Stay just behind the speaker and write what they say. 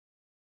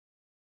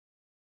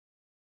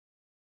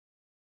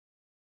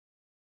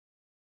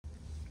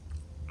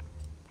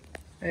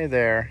Hey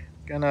there,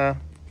 gonna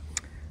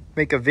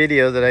make a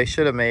video that I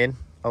should have made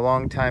a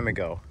long time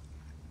ago.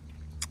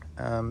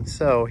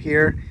 So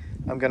here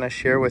I'm gonna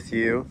share with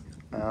you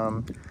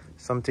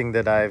something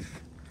that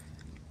I've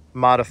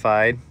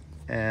modified,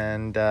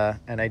 and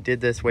I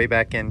did this way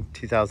back in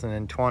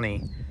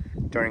 2020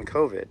 during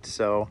COVID.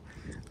 So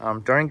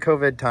during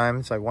COVID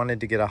times, I wanted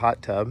to get a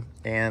hot tub,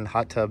 and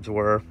hot tubs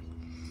were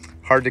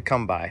hard to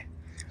come by.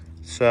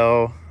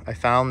 So I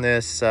found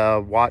this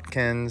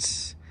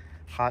Watkins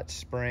hot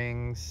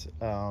springs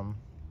tub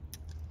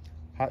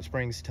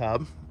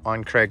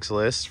on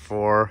Craigslist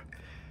for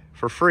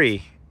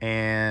free,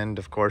 and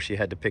of course you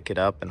had to pick it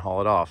up and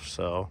haul it off.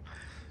 So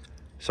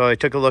I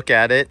took a look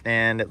at it,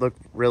 and it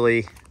looked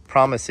really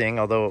promising,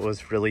 although it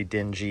was really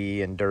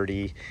dingy and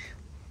dirty,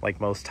 like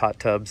most hot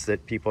tubs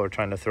that people are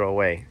trying to throw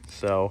away.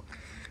 So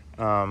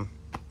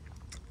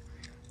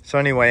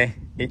anyway,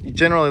 it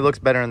generally looks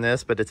better than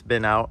this, but it's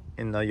been out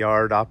in the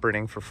yard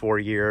operating for 4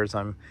 years.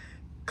 I'm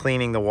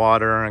cleaning the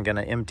water. I'm going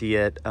to empty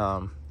it.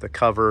 The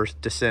cover's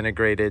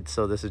disintegrated,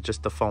 so this is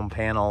just the foam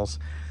panels.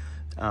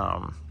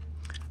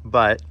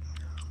 But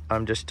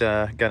I'm just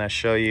going to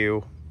show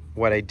you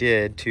what I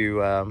did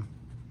to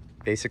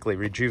basically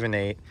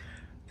rejuvenate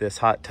this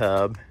hot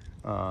tub,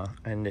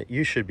 and that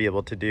you should be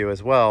able to do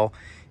as well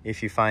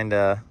if you find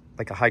a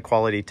high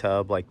quality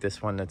tub like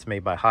this one that's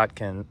made by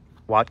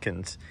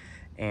Watkins.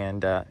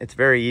 And it's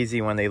very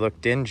easy when they look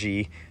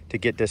dingy to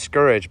get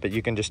discouraged, but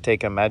you can just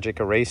take a magic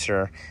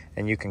eraser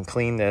and you can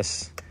clean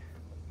this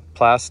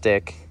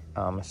plastic,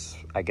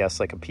 I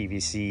guess like a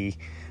PVC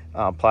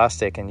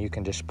plastic, and you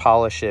can just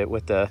polish it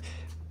with a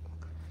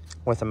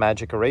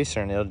magic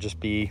eraser, and it'll just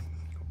be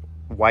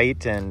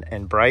white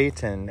and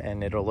bright,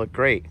 and it'll look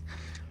great.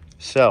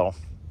 So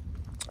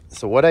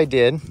what I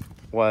did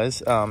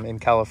was, in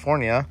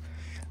California,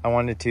 I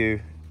wanted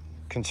to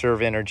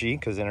conserve energy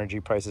because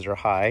energy prices are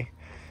high.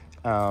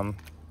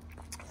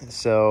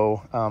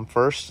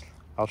 First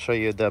I'll show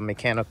you the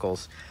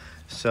mechanicals.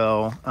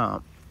 So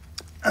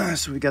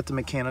we got the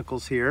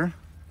mechanicals here,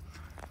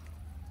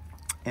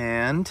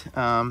 and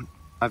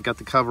I've got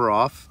the cover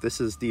off. This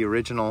is the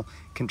original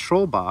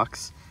control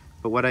box,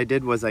 but what I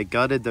did was I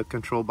gutted the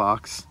control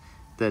box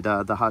that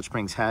the hot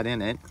springs had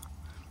in it.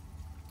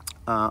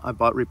 I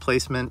bought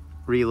replacement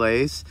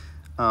relays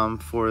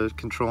for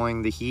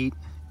controlling the heat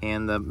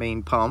and the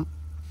main pump.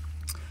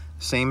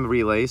 Same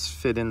relays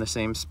fit in the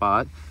same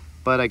spot,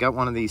 but I got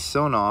one of these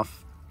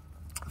Sonoff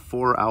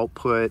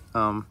 4-output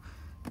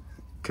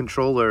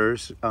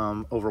controllers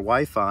over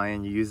Wi-Fi,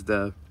 and you use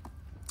the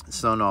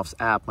Sonoff's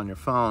app on your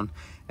phone,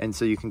 and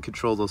so you can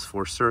control those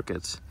 4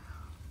 circuits.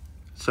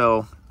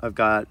 So I've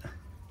got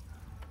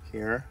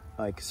here,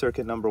 like,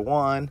 circuit number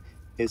 1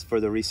 is for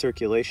the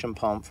recirculation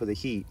pump for the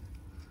heat,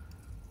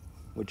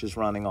 which is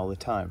running all the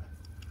time.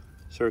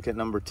 Circuit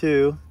number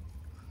 2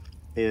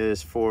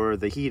 is for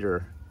the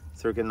heater.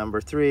 Circuit number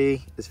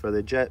 3 is for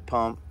the jet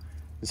pump,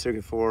 and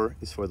circuit 4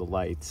 is for the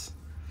lights.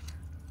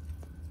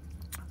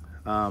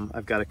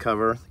 I've got a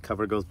cover. The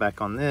cover goes back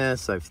on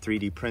this. I've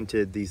 3D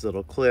printed these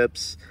little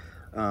clips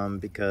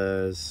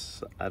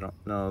because I don't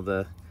know,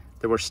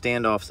 there were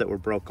standoffs that were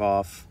broke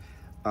off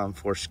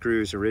for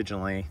screws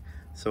originally,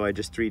 so I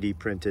just 3D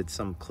printed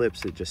some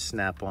clips that just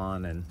snap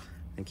on and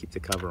keep the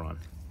cover on.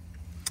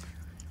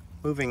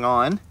 Moving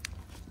on,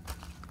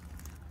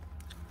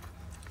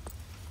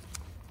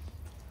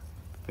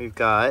 we've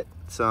got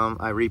some,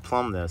 I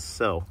replumbed this.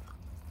 So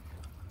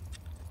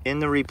in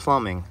the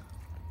replumbing,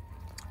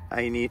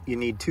 you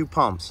need 2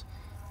 pumps.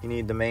 You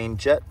need the main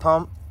jet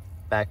pump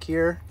back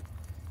here,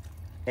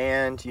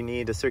 and you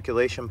need a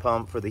circulation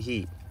pump for the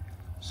heat.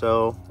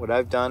 So what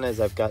I've done is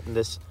I've gotten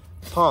this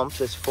pump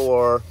that's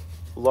for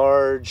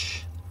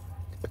large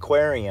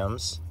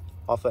aquariums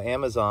off of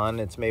Amazon.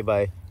 It's made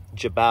by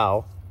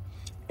Jabal,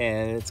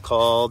 and it's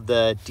called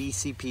the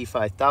DCP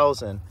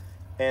 5000,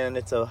 and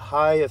it's a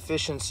high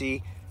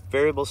efficiency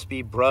variable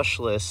speed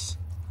brushless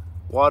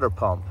water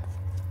pump.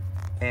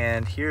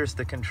 And here's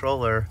the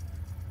controller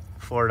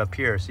for it up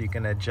here, so you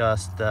can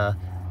adjust the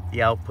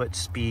output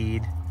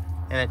speed,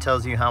 and it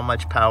tells you how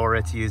much power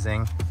it's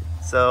using.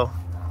 So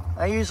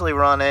I usually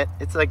run it,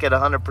 it's like at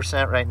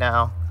 100% right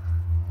now.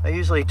 I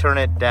usually turn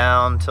it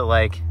down to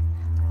like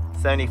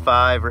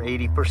 75 or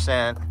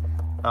 80%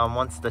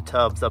 once the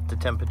tub's up to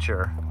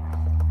temperature.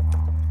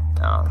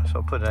 So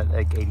I'll put it at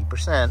like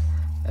 80%,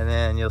 and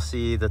then you'll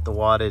see that the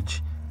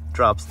wattage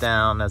drops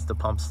down as the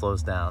pump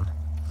slows down.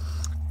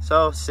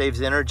 So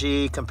saves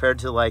energy compared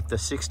to like the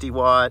 60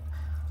 watt,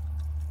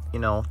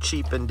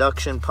 cheap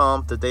induction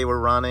pump that they were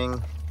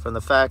running from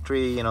the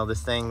factory.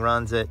 This thing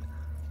runs at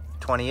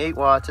 28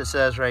 watts, it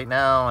says right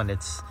now, and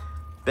it's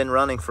been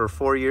running for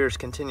 4 years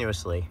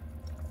continuously.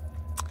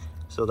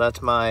 So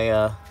that's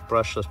my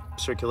brushless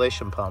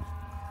circulation pump.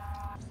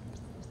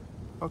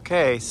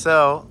 Okay,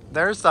 so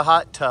there's the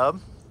hot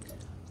tub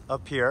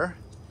up here,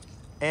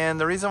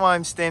 and the reason why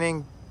I'm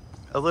standing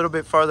a little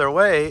bit farther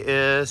away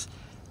is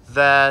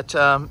that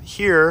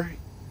here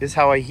is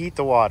how I heat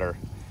the water.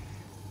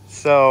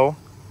 So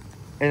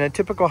in a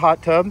typical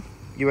hot tub,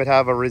 you would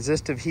have a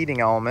resistive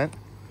heating element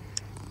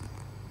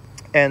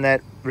And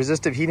that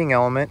resistive heating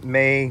element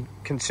may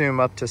consume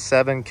up to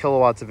 7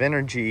 kilowatts of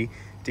energy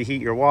to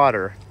heat your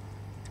water.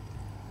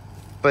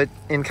 But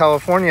in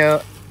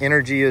California,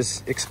 energy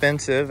is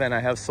expensive, and I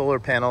have solar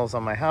panels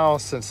on my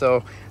house, and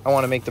so I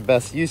want to make the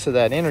best use of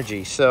that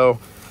energy. So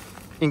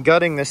in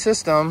gutting the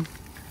system,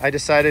 I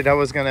decided I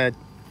was going to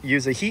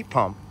use a heat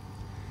pump.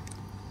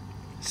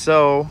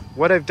 So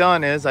what I've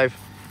done is I've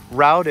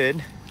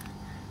routed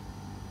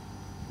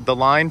the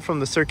line from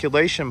the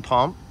circulation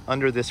pump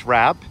under this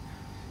wrap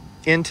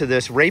into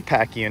this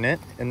Raypack unit,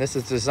 and this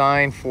is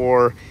designed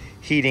for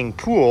heating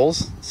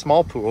pools,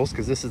 small pools,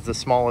 because this is the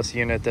smallest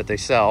unit that they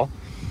sell.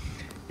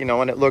 You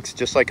know, and it looks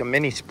just like a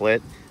mini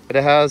split, but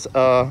it has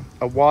a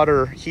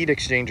water heat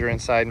exchanger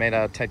inside made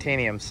out of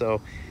titanium,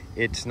 so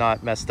it's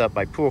not messed up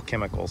by pool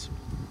chemicals.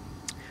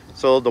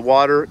 So the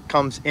water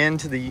comes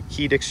into the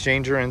heat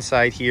exchanger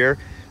inside here.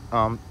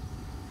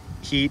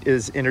 Heat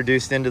is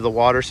introduced into the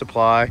water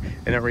supply,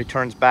 and it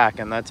returns back,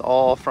 and that's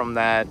all from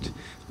that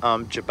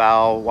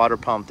Jabal water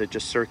pump that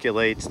just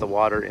circulates the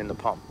water in the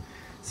pump.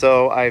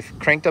 So I've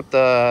cranked up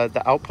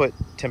the output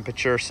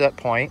temperature set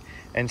point,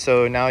 and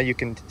so now you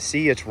can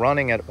see it's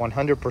running at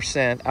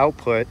 100%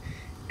 output.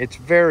 It's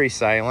very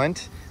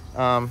silent,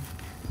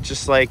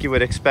 just like you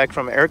would expect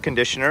from an air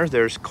conditioner.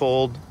 There's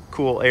cold,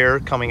 cool air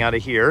coming out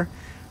of here.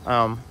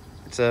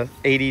 It's a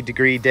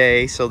 80-degree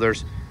day, so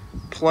there's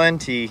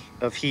plenty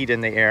of heat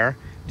in the air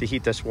to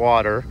heat this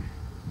water.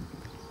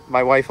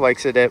 My wife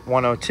likes it at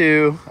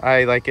 102.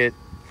 I like it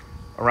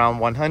around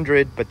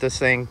 100, but this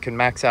thing can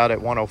max out at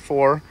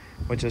 104,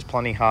 which is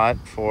plenty hot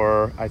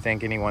for, I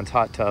think, anyone's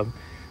hot tub.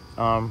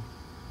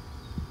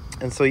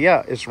 And so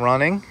yeah, it's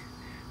running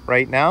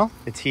right now.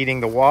 It's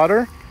heating the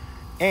water.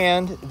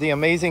 And the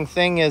amazing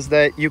thing is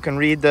that you can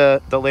read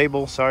the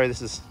label. Sorry, this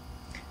has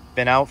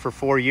been out for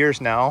 4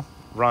 years now,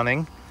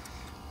 running.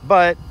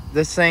 But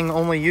this thing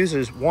only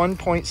uses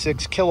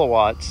 1.6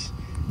 kilowatts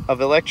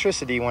of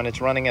electricity when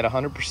it's running at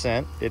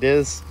 100%. It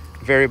is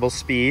variable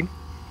speed.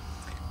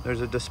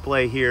 There's a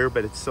display here,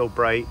 but it's so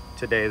bright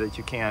today that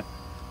you can't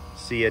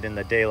see it in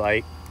the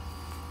daylight.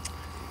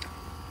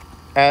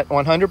 At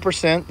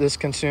 100%, this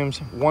consumes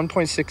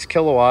 1.6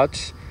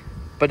 kilowatts,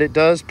 but it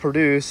does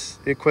produce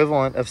the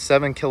equivalent of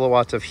 7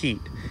 kilowatts of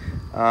heat.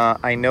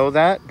 I know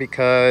that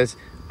because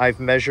I've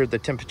measured the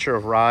temperature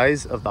of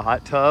rise of the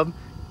hot tub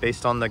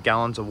based on the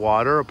gallons of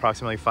water,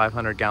 approximately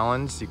 500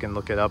 gallons. You can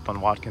look it up on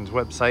Watkins'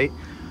 website,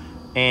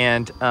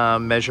 and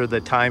measure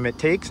the time it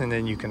takes, and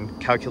then you can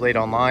calculate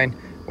online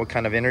what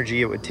kind of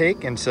energy it would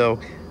take. And so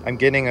I'm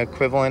getting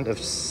equivalent of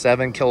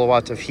 7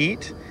 kilowatts of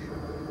heat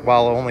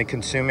while only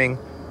consuming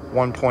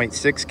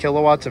 1.6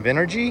 kilowatts of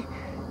energy.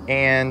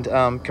 And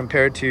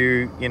compared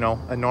to, you know,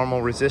 a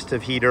normal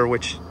resistive heater,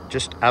 which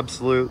just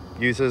absolute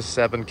uses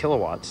 7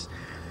 kilowatts.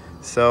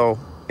 So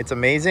it's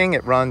amazing.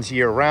 It runs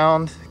year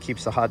round,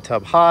 keeps the hot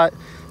tub hot.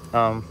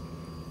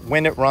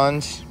 When it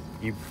runs,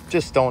 you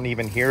just don't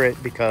even hear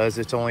it because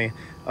it's only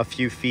a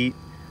few feet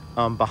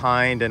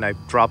behind, and I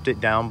dropped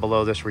it down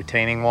below this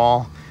retaining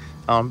wall.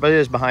 But it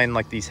is behind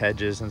like these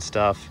hedges and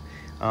stuff.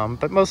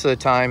 But most of the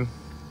time,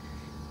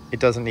 it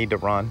doesn't need to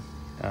run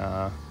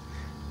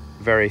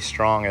very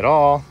strong at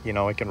all. You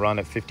know, it can run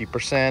at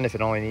 50% if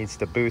it only needs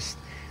to boost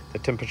the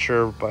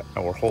temperature,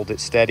 or hold it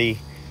steady.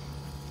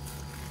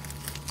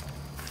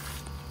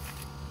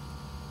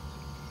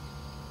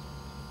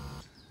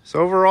 So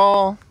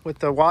overall, with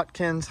the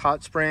Watkins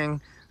hot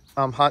spring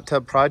hot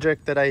tub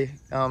project that I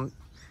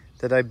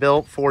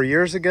built 4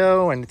 years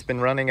ago, and it's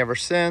been running ever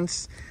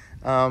since.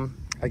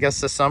 I guess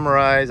to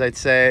summarize, I'd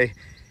say,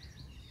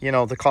 you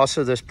know, the cost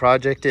of this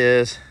project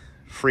is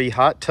free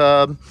hot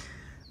tub.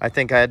 I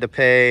think I had to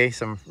pay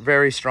some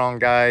very strong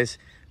guys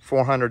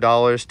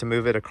 $400 to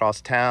move it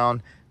across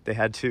town. They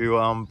had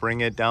to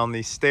bring it down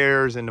these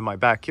stairs into my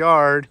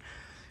backyard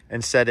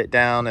and set it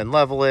down and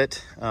level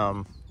it.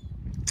 For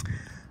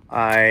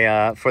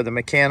the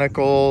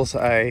mechanicals,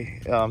 I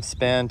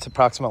spent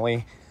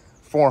approximately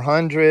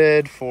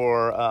 $400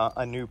 for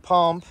a new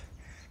pump.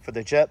 For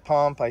the jet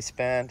pump, I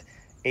spent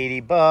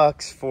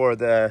 $80 for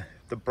the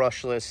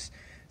brushless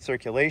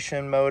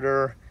circulation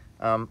motor.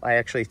 I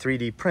actually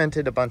 3D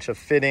printed a bunch of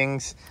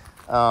fittings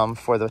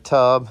for the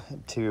tub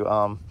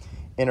to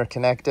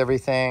interconnect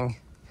everything.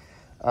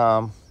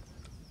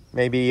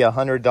 Maybe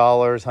 $100,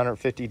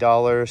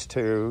 $150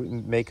 to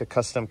make a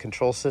custom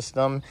control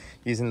system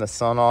using the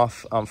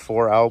Sonoff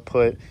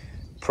 4-output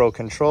Pro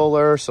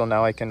controller. So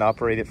now I can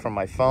operate it from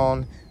my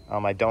phone.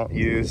 I don't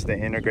use the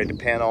integrated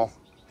panel.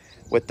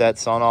 With that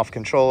Sonoff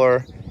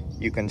controller,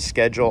 you can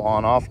schedule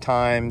on-off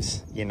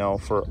times, you know,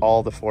 for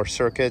all the 4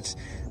 circuits,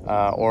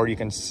 or you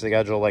can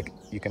schedule, like,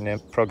 you can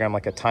program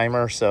like a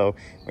timer. So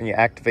when you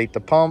activate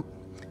the pump,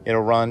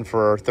 it'll run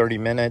for 30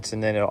 minutes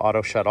and then it'll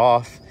auto shut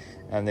off,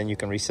 and then you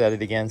can reset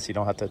it again so you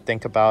don't have to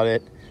think about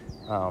it.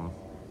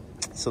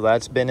 So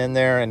that's been in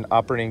there and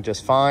operating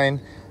just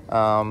fine.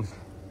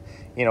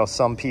 You know,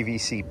 some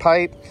PVC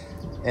pipe,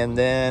 and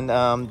then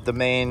the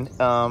main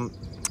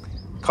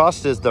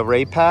cost is the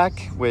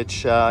Raypack,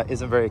 which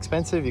isn't very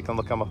expensive. You can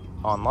look them up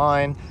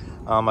online.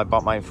 I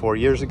bought mine 4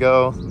 years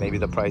ago. Maybe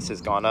the price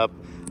has gone up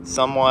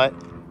somewhat,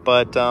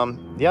 but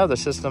yeah, the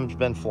system's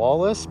been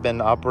flawless,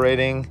 been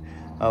operating,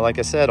 like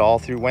I said, all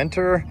through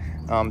winter.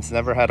 It's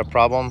never had a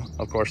problem.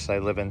 Of course, I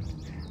live in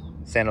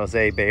San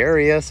Jose Bay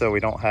Area, so we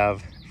don't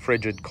have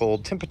frigid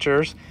cold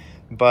temperatures,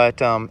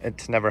 but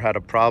it's never had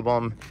a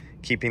problem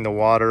keeping the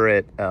water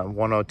at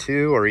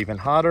 102 or even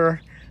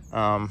hotter.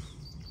 There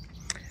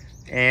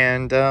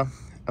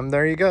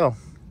you go.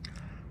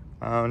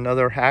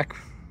 Another hack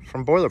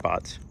from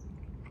BoilerBots.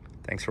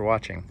 Thanks for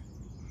watching.